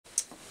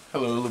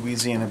Hello,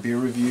 Louisiana Beer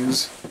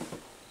Reviews.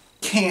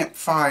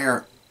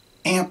 Campfire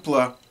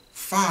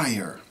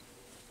Amplifier.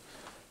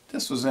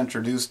 This was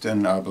introduced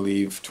in, I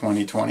believe,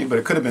 2020, but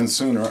it could have been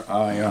sooner.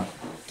 I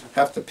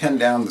have to pin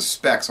down the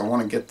specs. I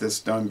want to get this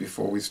done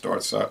before we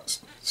start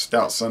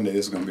Stout Sunday.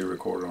 This is going to be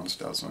recorded on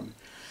Stout Sunday.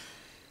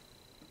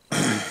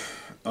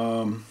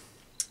 So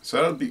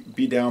that'll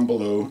be down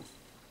below.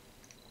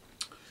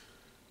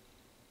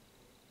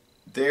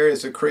 There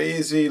is a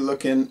crazy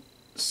looking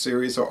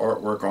series of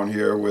artwork on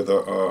here with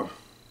a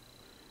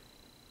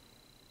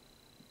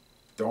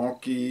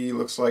donkey,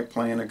 looks like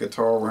playing a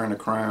guitar wearing a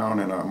crown,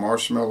 and a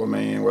marshmallow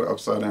man with an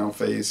upside down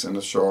face, and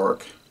a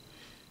shark,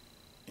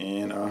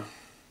 and all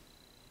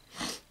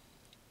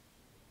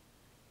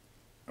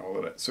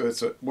of that. So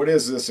it's what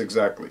is this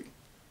exactly?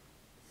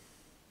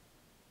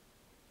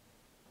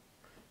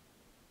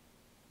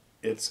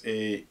 It's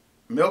a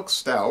milk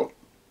stout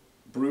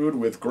brewed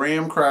with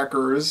graham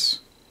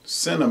crackers,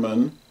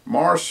 cinnamon,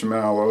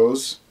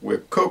 marshmallows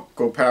with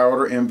cocoa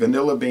powder and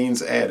vanilla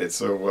beans added.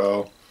 So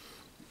well,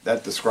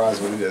 that describes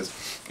what it is.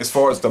 As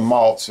far as the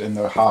malts and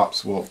the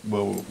hops,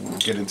 we'll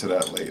get into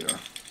that later.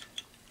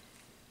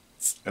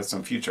 That's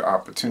some future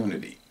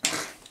opportunity.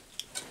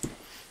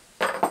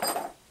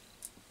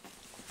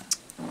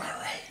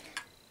 Alright.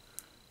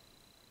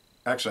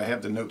 Actually, I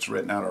have the notes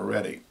written out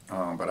already,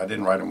 but I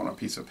didn't write them on a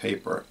piece of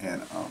paper,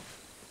 and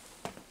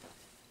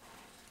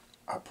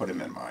I put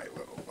them in my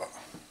little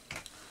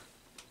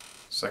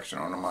section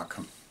on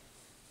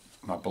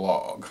my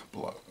blog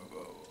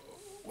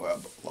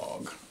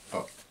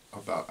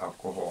about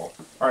alcohol.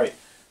 All right,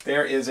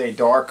 there is a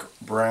dark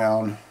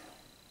brown,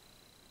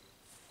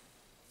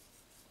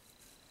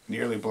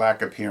 nearly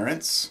black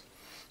appearance,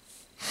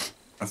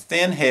 a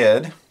thin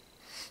head,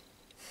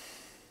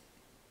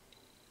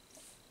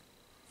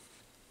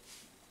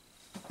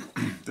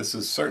 this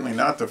is certainly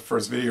not the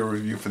first video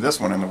review for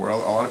this one in the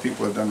world. A lot of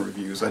people have done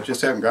reviews. I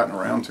just haven't gotten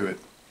around to it.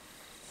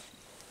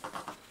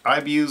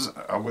 IBUs,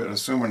 I would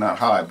assume, are not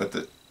high, but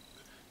the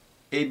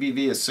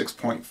ABV is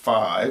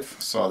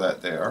 6.5. Saw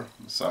that there on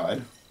the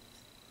side.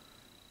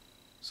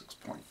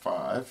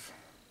 6.5.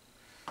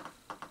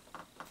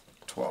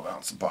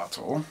 12-ounce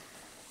bottle.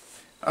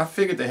 I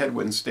figured the head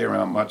wouldn't stay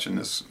around much in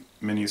this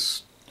mini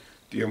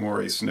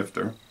Delaware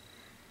snifter.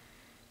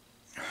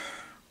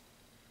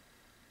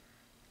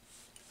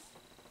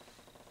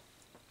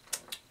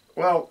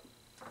 Well,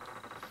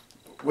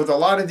 with a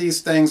lot of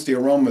these things, the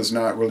aroma is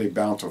not really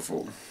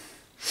bountiful.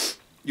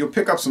 You'll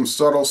pick up some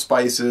subtle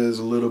spices,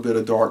 a little bit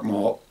of dark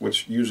malt,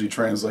 which usually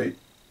translate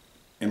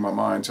in my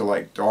mind to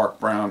like dark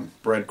brown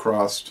bread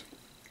crust.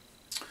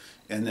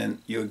 And then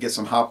you'll get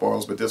some hop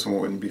oils, but this one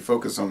wouldn't be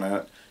focused on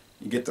that.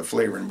 You get the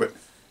flavoring, but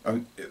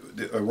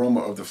the aroma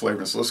of the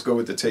flavoring. So let's go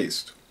with the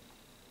taste.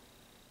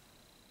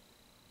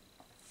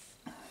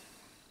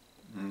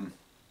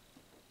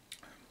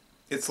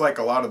 It's like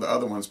a lot of the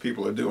other ones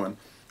people are doing.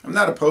 I'm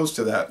not opposed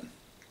to that.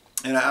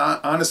 And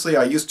honestly,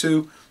 I used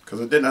to,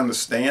 because I didn't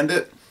understand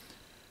it.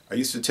 I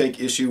used to take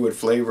issue with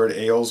flavored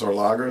ales or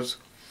lagers.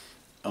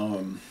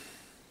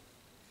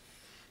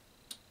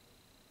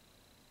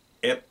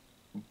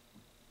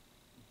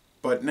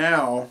 But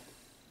now,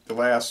 the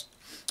last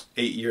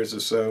 8 years or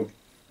so,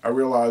 I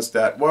realized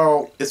that,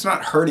 well, it's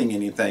not hurting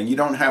anything. You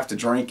don't have to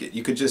drink it.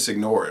 You could just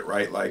ignore it,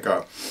 right? Like,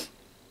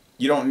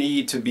 you don't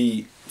need to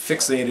be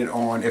fixated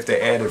on if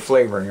they added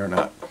flavoring or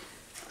not.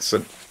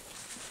 So,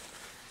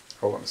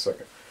 hold on a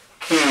second.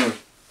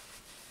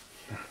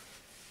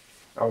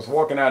 I was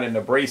walking out in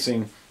the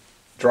bracing,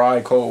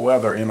 dry, cold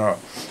weather, and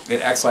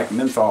it acts like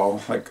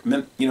menthol, like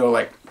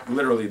like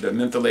literally the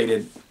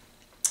mentholated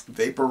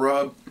vapor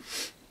rub,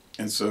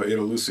 and so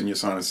it'll loosen your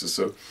sinuses.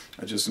 So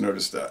I just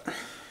noticed that.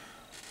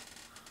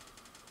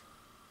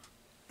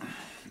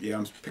 Yeah,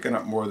 I'm picking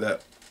up more of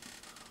that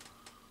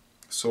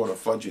sort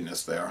of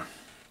fudginess there.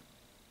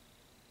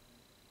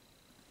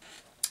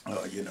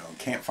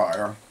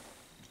 Campfire.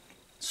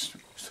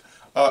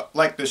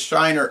 Like the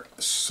Shiner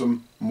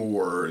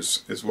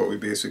s'mores is what we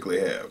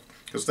basically have.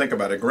 Because think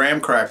about it, graham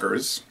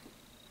crackers,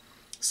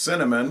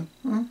 cinnamon,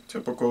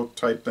 typical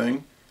type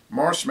thing,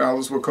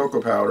 marshmallows with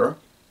cocoa powder,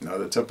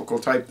 another typical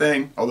type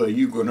thing, although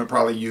you're going to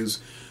probably use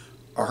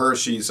a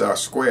Hershey's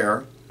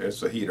square, there's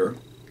the heater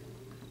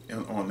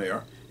on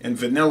there, and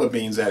vanilla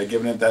beans added,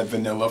 giving it that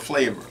vanilla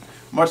flavor.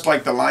 Much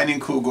like the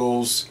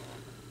Leinenkugel's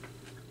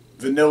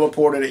vanilla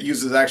porter that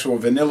uses actual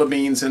vanilla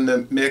beans in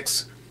the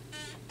mix.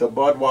 The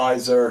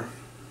Budweiser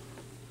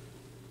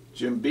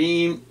Jim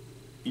Beam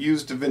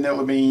used the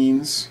vanilla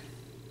beans.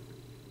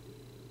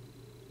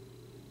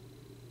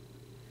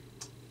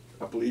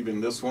 I believe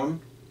in this one.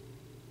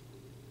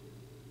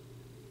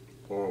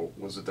 Or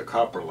was it the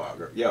Copper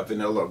Lager? Yeah,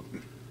 vanilla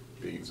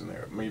beans in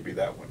there. Maybe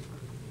that one.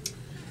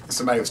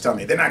 Somebody was telling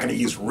me they're not going to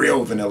use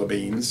real vanilla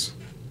beans.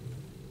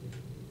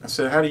 I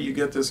said, how do you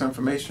get this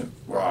information?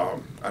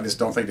 Well, I just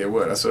don't think they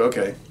would. I said,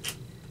 okay,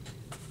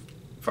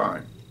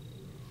 fine.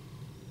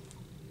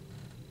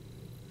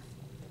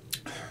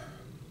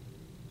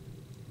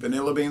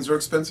 Vanilla beans are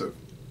expensive.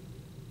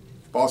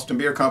 Boston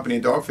Beer Company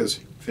and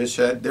Dogfish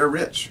Head, they're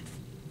rich.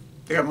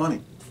 They got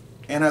money.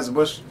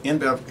 Anheuser-Busch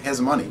InBev has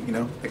money, you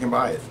know, they can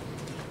buy it.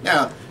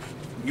 Now,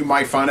 you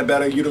might find a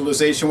better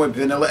utilization with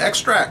vanilla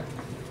extract,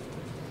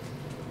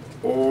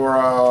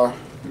 or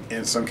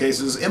in some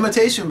cases,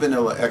 imitation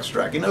vanilla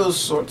extract, and those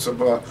sorts of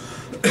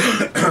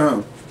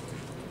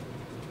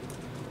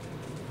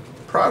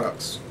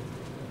products.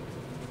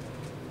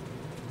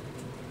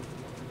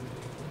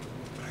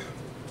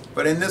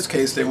 But in this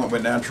case, they went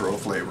with natural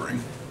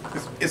flavoring.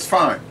 It's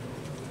fine.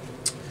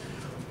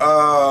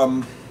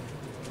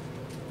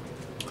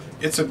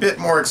 It's a bit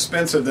more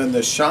expensive than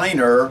the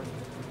Shiner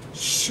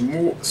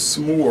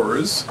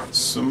s'mores.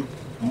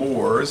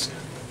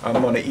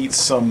 I'm going to eat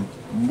some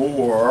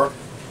more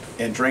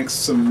and drink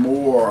some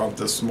more of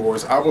the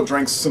s'mores. I will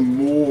drink some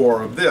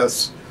more of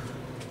this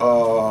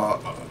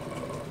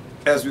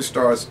as we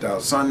start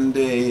Stout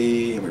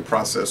Sunday and we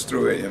process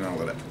through it and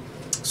all of that.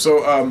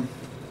 So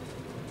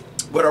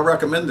would I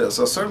recommend this?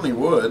 I certainly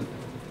would.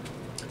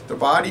 The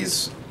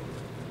body's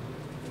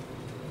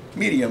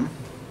medium.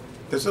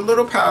 There's a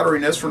little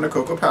powderiness from the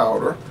cocoa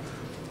powder,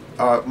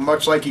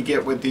 much like you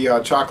get with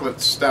the chocolate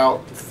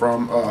stout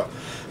from,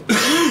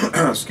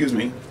 excuse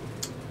me,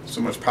 so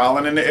much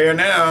pollen in the air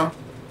now.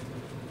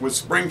 With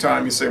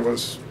springtime, you say, well,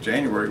 it's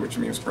January, which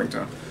means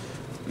springtime.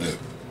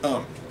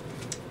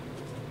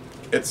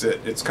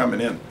 It's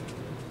coming in.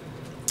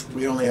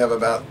 We only have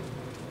about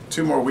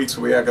 2 more weeks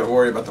where we are going to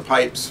worry about the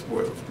pipes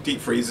with deep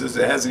freezes.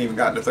 It hasn't even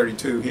gotten to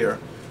 32 here.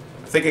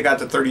 I think it got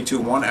to 32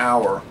 1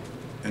 hour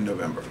in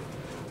November.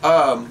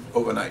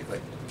 Overnight,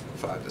 like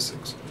 5 to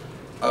 6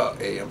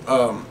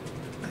 a.m.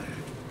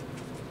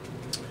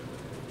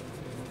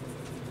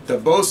 The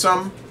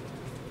Bosom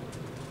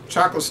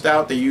chocolate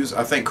stout, they use,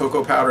 I think,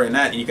 cocoa powder in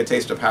that, and you can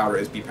taste the powder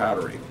as be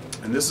powdery.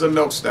 And this is a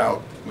milk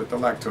stout with the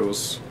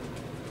lactose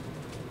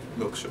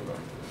milk sugar.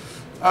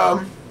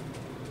 A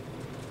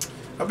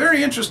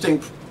very interesting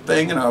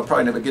thing, and I'll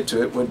probably never get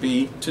to it, would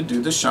be to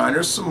do the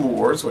Shiner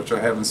s'mores, which I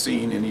haven't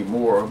seen any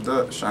more of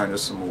the Shiner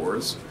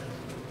s'mores,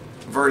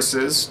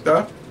 versus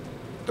the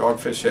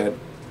Dogfish Head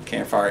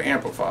Campfire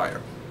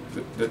Amplifier.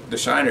 The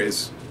Shiner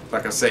is,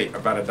 like I say,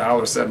 about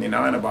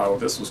 $1.79 a bottle.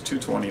 This was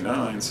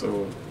 $2.29,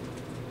 so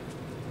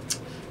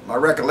my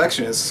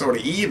recollection is sort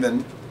of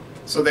even.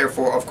 So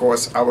therefore, of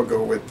course, I would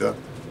go with the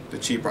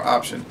cheaper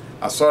option.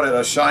 I saw that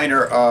a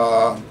Shiner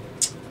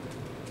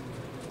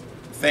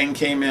thing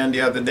came in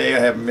the other day. I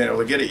haven't been able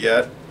to get it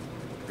yet.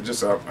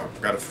 Just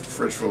I've got a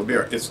fridge full of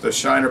beer. It's the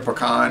Shiner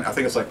pecan. I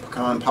think it's like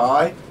pecan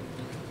pie.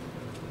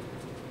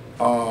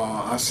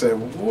 I said,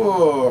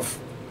 woof.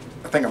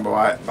 I think I'm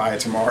going to buy it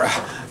tomorrow.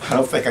 I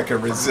don't think I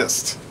can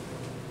resist.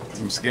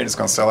 I'm scared it's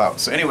going to sell out.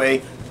 So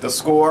anyway, the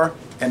score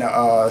and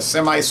a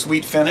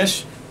semi-sweet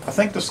finish. I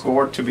think the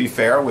score, to be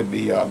fair, would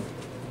be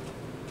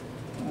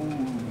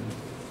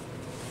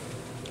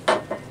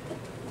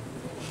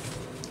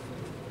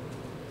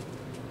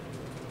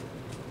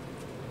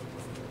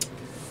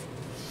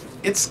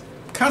it's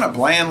kind of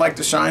bland like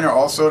the Shiner.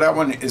 Also, that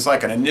one is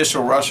like an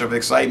initial rush of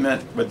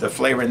excitement with the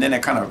flavor, and then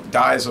it kind of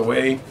dies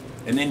away,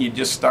 and then you're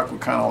just stuck with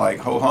kind of like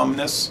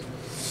ho-humness.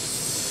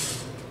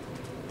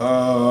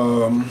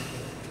 But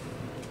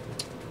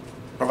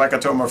like I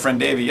told my friend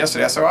David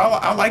yesterday, I said, well,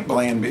 I like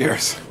bland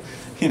beers.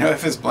 You know,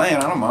 if it's bland,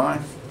 I don't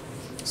mind.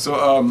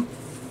 So,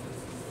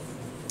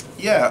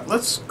 yeah,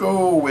 let's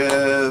go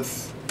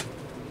with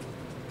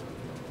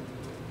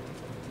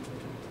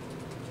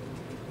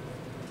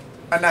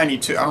a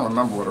 92. I don't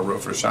remember what I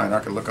wrote for the Shiner. I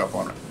could look up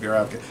on it. Beer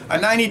Advocate. A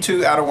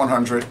 92 out of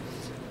 100.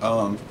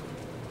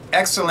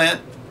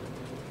 Excellent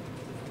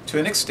to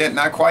an extent,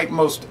 not quite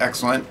most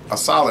excellent. A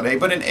solid A,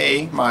 but an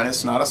A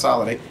minus, not a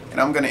solid A. And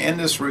I'm going to end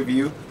this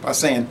review by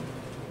saying,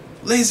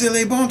 Laissez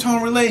les bon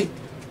temps relais.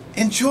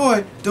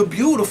 Enjoy the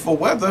beautiful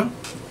weather.